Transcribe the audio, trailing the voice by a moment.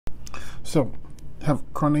So, have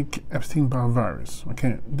chronic Epstein-Barr virus.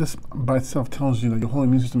 Okay, this by itself tells you that your whole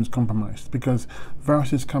immune system is compromised because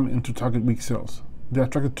viruses come in to target weak cells. They're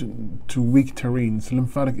attracted to weak terrains,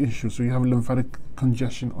 lymphatic issues. So you have lymphatic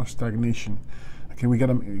congestion or stagnation. Okay, we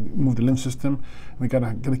gotta move the lymph system. We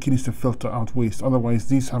gotta get the kidneys to filter out waste. Otherwise,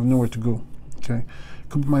 these have nowhere to go. Okay,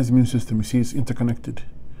 compromised immune system. You see, it's interconnected.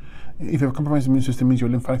 If you have a compromised immune system, it means your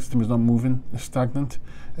lymphatic system is not moving, it's stagnant,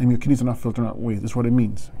 and your kidneys are not filtering out waste. That's what it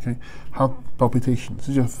means. Okay, heart palpitations. This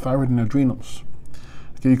is your thyroid and adrenals.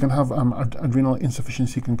 Okay, you can have adrenal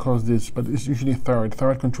insufficiency can cause this, but it's usually thyroid.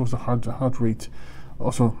 Thyroid controls the heart rate,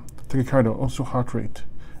 also tachycardia, also heart rate.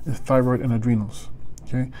 It's thyroid and adrenals.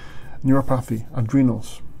 Okay, neuropathy,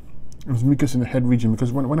 adrenals. There's mucus in the head region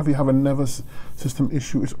because whenever you have a nervous system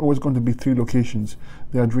issue, it's always going to be three locations: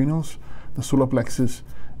 the adrenals, the solar plexus,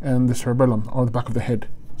 and the cerebellum, or the back of the head.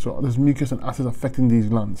 So there's mucus and acids affecting these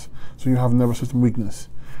glands. So you have nervous system weakness.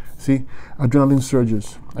 See, adrenaline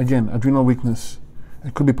surges. Again, adrenal weakness.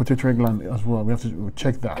 It could be pituitary gland as well. We have to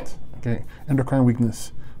check that. Okay, endocrine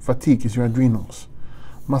weakness. Fatigue is your adrenals.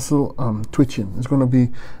 Muscle twitching is going to be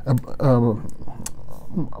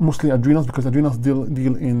mostly adrenals because adrenals deal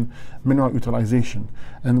in mineral utilization.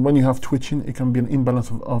 And when you have twitching, it can be an imbalance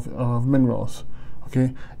of minerals.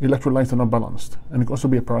 Okay, electrolytes are not balanced, and it can also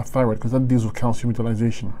be a parathyroid because that deals with calcium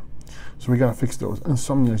utilization. So we gotta fix those.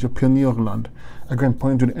 Insomnia is your pineal gland, again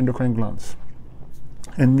pointing to the endocrine glands,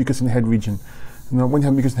 and mucus in the head region. Now, when you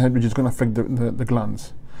have mucus in the head region, it's going to affect the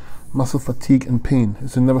glands. Muscle fatigue and pain.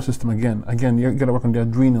 It's the nervous system again. Again, you gotta work on the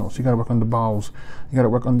adrenals. You gotta work on the bowels. You gotta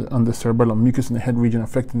work on the cerebellum. Mucus in the head region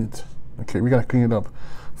affecting it. Okay, we gotta clean it up.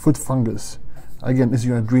 Foot fungus. Again, this is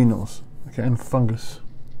your adrenals. Okay, and fungus.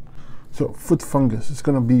 So foot fungus is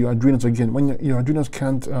going to be your adrenals again. When your adrenals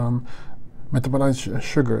can't metabolize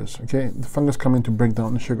sugars, okay, the fungus come in to break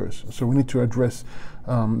down the sugars. So we need to address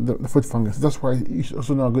the foot fungus. That's why it's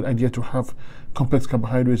also not a good idea to have complex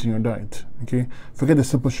carbohydrates in your diet. Okay, forget the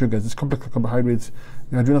simple sugars. It's complex carbohydrates.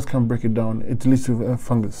 Your adrenals can't break it down. It leads to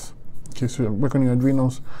fungus. Okay, so work on your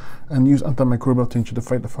adrenals and use antimicrobial tincture to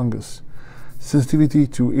fight the fungus. Sensitivity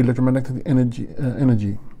to electromagnetic energy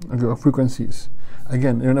or frequencies.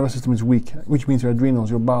 Again, your nervous system is weak, which means your adrenals,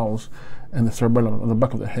 your bowels, and the cerebellum on the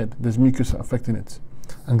back of the head. There's mucus affecting it.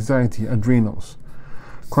 Anxiety, adrenals.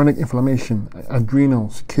 Chronic inflammation,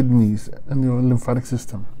 adrenals, kidneys, and your lymphatic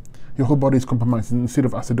system. Your whole body is compromised in a state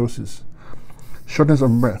of acidosis. Shortness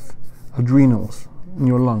of breath, adrenals, in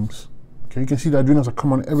your lungs. Okay, you can see the adrenals are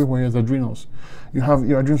common everywhere as adrenals. You have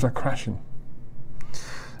your adrenals are crashing.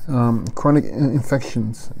 Chronic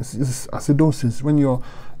infections, it's acidosis. When your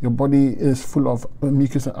body is full of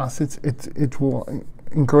mucus and acids, it will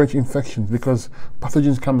encourage infections because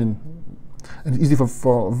pathogens come in. And it's easy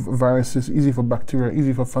for viruses, easy for bacteria,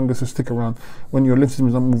 easy for fungus to stick around when your lymph system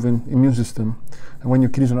is not moving, immune system, and when your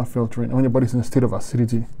kidneys are not filtering, and when your body is in a state of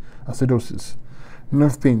acidity, acidosis.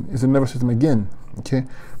 Nerve pain is the nervous system again. Okay,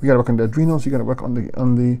 we got to work on the adrenals. You got to work on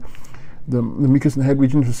the mucus in the head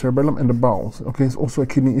region, the cerebellum, and the bowels. Okay, it's also a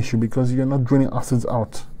kidney issue because you're not draining acids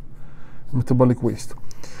out, metabolic waste.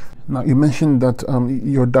 Now, you mentioned that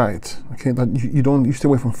your diet, okay, that you stay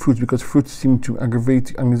away from fruits because fruits seem to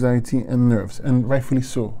aggravate anxiety and nerves, and rightfully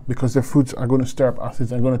so, because the fruits are going to stir up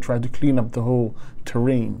acids and going to try to clean up the whole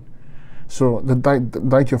terrain. So the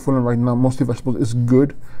diet you're following right now, mostly vegetables, is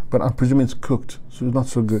good, but I'm presuming it's cooked, so it's not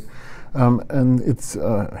so good. And it's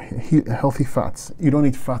healthy fats. You don't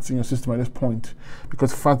need fats in your system at this point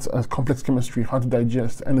because fats are complex chemistry, hard to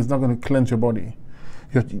digest, and it's not going to cleanse your body.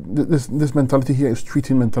 This mentality here is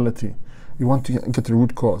treating mentality. You want to get the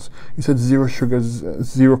root cause. You said zero sugars,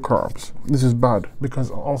 zero carbs. This is bad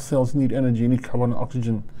because all cells need energy. You need carbon and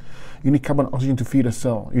oxygen. You need carbon and oxygen to feed a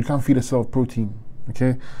cell. You can't feed a cell with protein.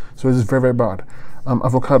 Okay, so this is very, very bad.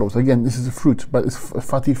 Avocados, again, this is a fruit, but it's a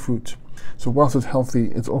fatty fruit. So whilst it's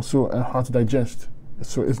healthy, it's also hard to digest.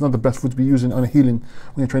 So it's not the best food to be using on a healing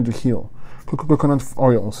when you're trying to heal. Coconut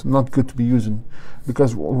oils, not good to be using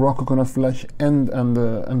because raw coconut flesh and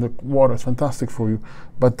the water is fantastic for you,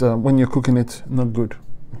 but when you're cooking it, not good.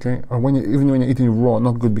 Okay, or even when you're eating it raw,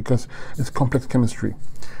 not good because it's complex chemistry.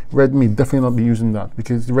 Red meat, definitely not be using that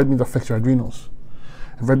because the red meat affects your adrenals.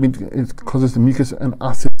 Red meat, it causes the mucus and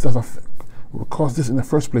acids that cause this in the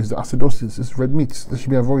first place. The acidosis is red meats that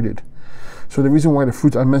should be avoided. So the reason why the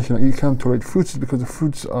fruits I mentioned that you can't tolerate fruits is because the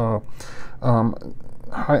fruits are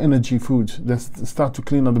high energy foods that start to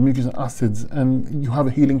clean up the mucus and acids, and you have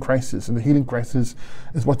a healing crisis, and the healing crisis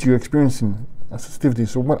is what you're experiencing as sensitivity.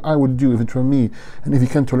 So what I would do if it were me, and if you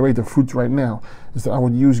can't tolerate the fruits right now, is that I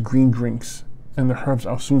would use green drinks. and the herbs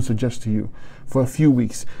I'll soon suggest to you for a few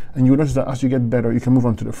weeks. And you'll notice that as you get better, you can move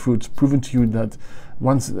on to the fruits, proving to you that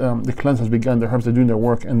once the cleanse has begun, the herbs are doing their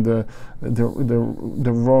work, and the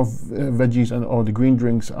raw veggies and or the green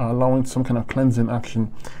drinks are allowing some kind of cleansing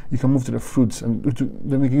action. You can move to the fruits, and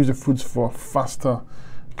then we can use the fruits for faster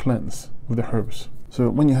cleanse with the herbs. So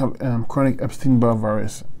when you have chronic Epstein-Barr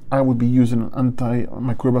virus, I would be using an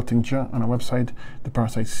antimicrobial tincture on our website, the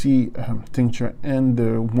Parasite C tincture, and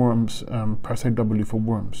the worms, Parasite W for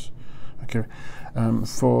worms. Okay,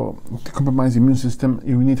 for the compromised immune system,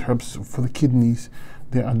 you need herbs for the kidneys,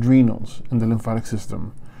 the adrenals, and the lymphatic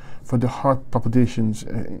system. For the heart palpitations,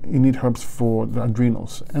 you need herbs for the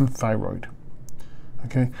adrenals and thyroid.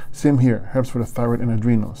 Okay, same here, herbs for the thyroid and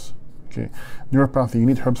adrenals. Okay, neuropathy, you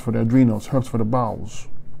need herbs for the adrenals, herbs for the bowels,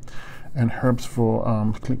 and herbs for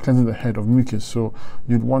cleansing the head of mucus. So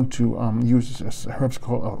you'd want to use herbs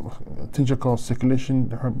called tincture called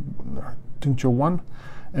circulation tincture 1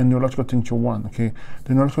 and neurological tincture 1. Okay,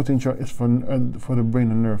 the neurological tincture is for the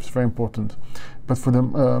brain and nerves, very important. But for the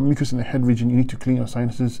mucus in the head region, you need to clean your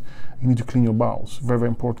sinuses, you need to clean your bowels, very, very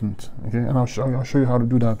important. Okay, and I'll show you how to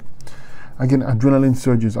do that. Again, adrenaline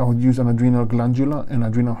surges, I would use an adrenal glandular and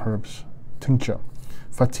adrenal herbs tincture.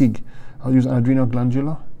 Fatigue, I'll use an adrenal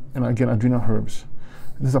glandular and again adrenal herbs.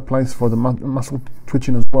 This applies for the muscle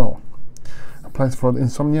twitching as well. Applies for the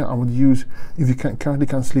insomnia. I would use, if you currently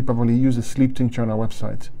can't sleep properly, use a sleep tincture on our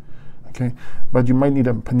website. Okay, but you might need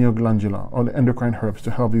a pineal glandular or the endocrine herbs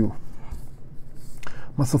to help you.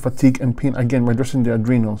 Muscle fatigue and pain, again, we're addressing the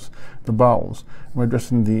adrenals, the bowels, we're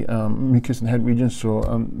addressing the mucus and head region, so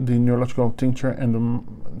the neurological tincture and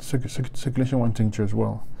the circulation 1 tincture as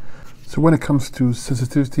well. So when it comes to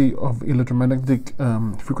sensitivity of electromagnetic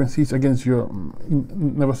frequencies against your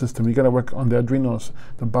nervous system, you got to work on the adrenals,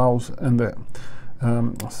 the bowels, and the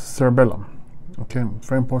cerebellum. Okay, it's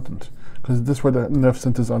very important because this is where the nerve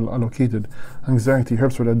centers are located. Anxiety,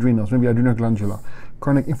 herbs for the adrenals, maybe adrenal glandular.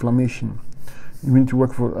 Chronic inflammation, you need to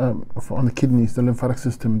work for on the kidneys, the lymphatic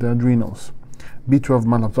system, the adrenals. B12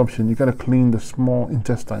 malabsorption, you got to clean the small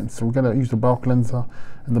intestines. So we got to use the bowel cleanser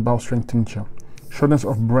and the bowel strength tincture. Shortness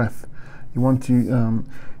of breath, you want to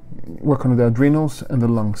work on the adrenals and the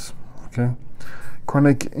lungs. Okay,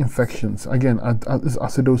 chronic infections, again, is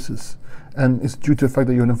acidosis, and it's due to the fact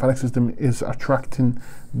that your lymphatic system is attracting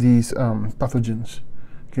these pathogens.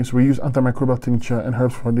 Okay, so we use antimicrobial tincture and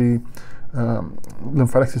herbs for the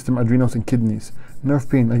lymphatic system, adrenals, and kidneys. Nerve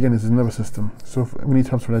pain, again, is the nervous system, so we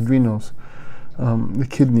need herbs for the adrenals, the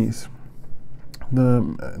kidneys,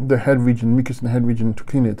 the head region, mucus in the head region to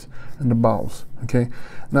clean it, and the bowels. Okay,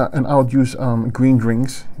 now, and I would use green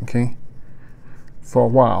drinks, okay, for a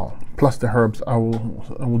while, plus the herbs I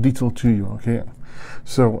will detail to you. Okay,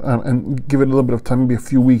 so and give it a little bit of time, maybe a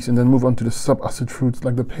few weeks, and then move on to the sub-acid fruits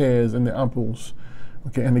like the pears and the apples,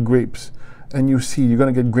 okay, and the grapes. And you see you're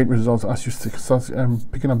going to get great results as you start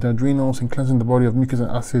picking up the adrenals and cleansing the body of mucus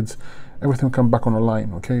and acids. Everything will come back on the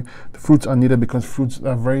line. Okay, the fruits are needed because fruits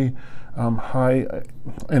are very high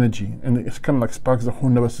energy, and it's kind of like sparks the whole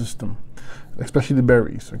nervous system, especially the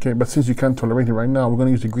berries. Okay, but since you can't tolerate it right now, we're going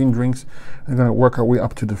to use the green drinks and going to work our way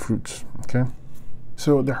up to the fruits. Okay,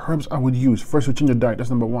 so the herbs I would use, first we change the diet. That's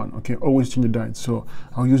number one. Okay, always change the diet. So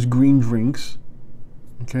I'll use green drinks,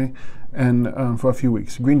 okay, and for a few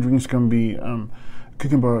weeks. Green drinks can be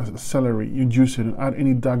cucumber, celery. You juice it and add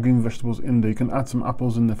any dark green vegetables in there. You can add some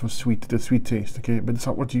apples in there for the sweet taste. Okay, but it's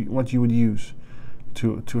not what you would use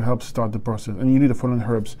to help start the process. And you need the following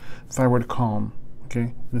herbs: thyroid calm,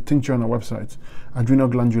 okay, the tincture on our website, adrenal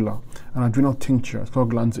glandular, an adrenal tincture, it's called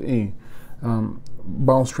Glands A,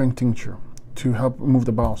 bowel strength tincture to help move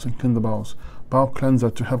the bowels and clean the bowels, bowel cleanser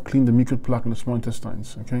to help clean the mucus plaque in the small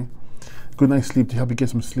intestines. Okay, good night's sleep to help you get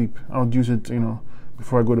some sleep. I would use it,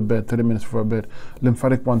 before I go to bed, 30 minutes before bed.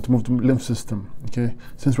 Lymphatic 1 to move the lymph system. Okay,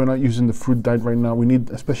 since we're not using the fruit diet right now, we need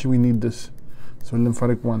this. So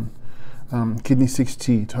lymphatic 1. Kidney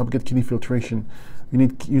 6T to help get kidney filtration. We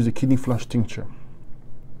need to use the kidney flush tincture.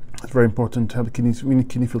 It's very important to have the kidneys. We need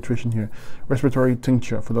kidney filtration here. Respiratory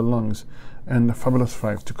tincture for the lungs, and the Fabulous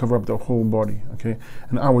 5 to cover up the whole body. Okay,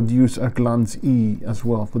 and I would use a Glands E as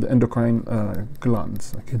well for the endocrine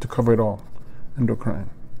glands. Okay, to cover it all, endocrine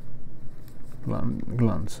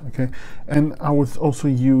glands. Okay, and I would also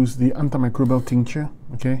use the antimicrobial tincture.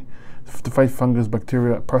 Okay, to fight fungus,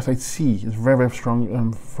 bacteria. Parasite C is very, very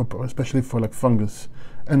strong, especially for like fungus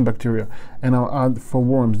and bacteria. And I'll add for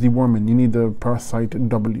worms, deworming, you need the Parasite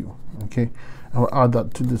W. Okay, I'll add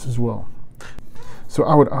that to this as well. So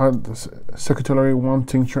I would add secretary 1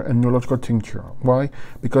 tincture and neurological tincture. Why?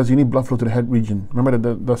 Because you need blood flow to the head region. Remember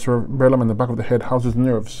that the cerebellum in the back of the head houses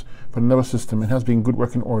nerves for the nervous system. It has been in good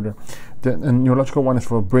working order. And neurological one is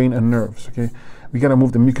for brain and nerves. Okay, we gotta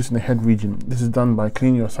move the mucus in the head region. This is done by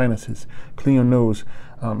cleaning your sinuses, clean your nose,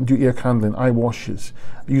 do ear candling, eye washes,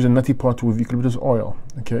 use a neti pot with eucalyptus oil.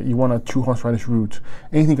 Okay, you want a 2 horseradish root.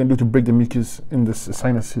 Anything you can do to break the mucus in the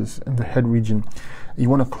sinuses and the head region. You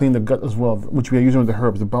want to clean the gut as well, which we are using with the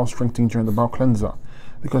herbs, the bowel strengthening and the bowel cleanser,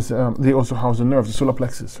 because they also house the nerves, the solar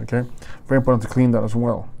plexus. Okay, very important to clean that as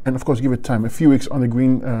well. And of course, give it time. A few weeks on the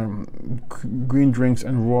green drinks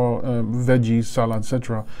and raw veggies, salads,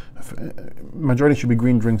 etc. Majority should be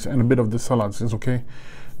green drinks, and a bit of the salads is okay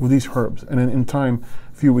with these herbs. And then in time,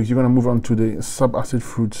 a few weeks, you're going to move on to the subacid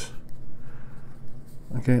fruits.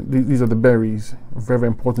 Okay, these are the berries, very, very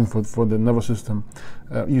important for the nervous system.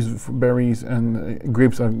 Use berries, and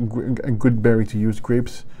grapes are a good berry to use.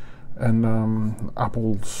 Grapes and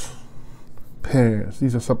apples, pears,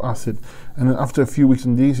 these are subacid. And then after a few weeks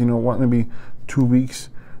in these, maybe 2 weeks,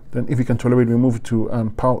 then if you can tolerate, we move to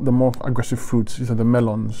the more aggressive fruits. These are the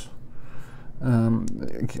melons.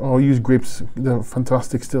 Or use grapes, they're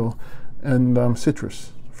fantastic still, and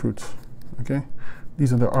citrus fruits. Okay.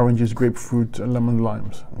 These are the oranges, grapefruit, lemon,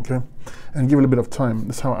 limes, okay? And give it a bit of time.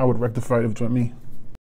 That's how I would rectify it if it were me.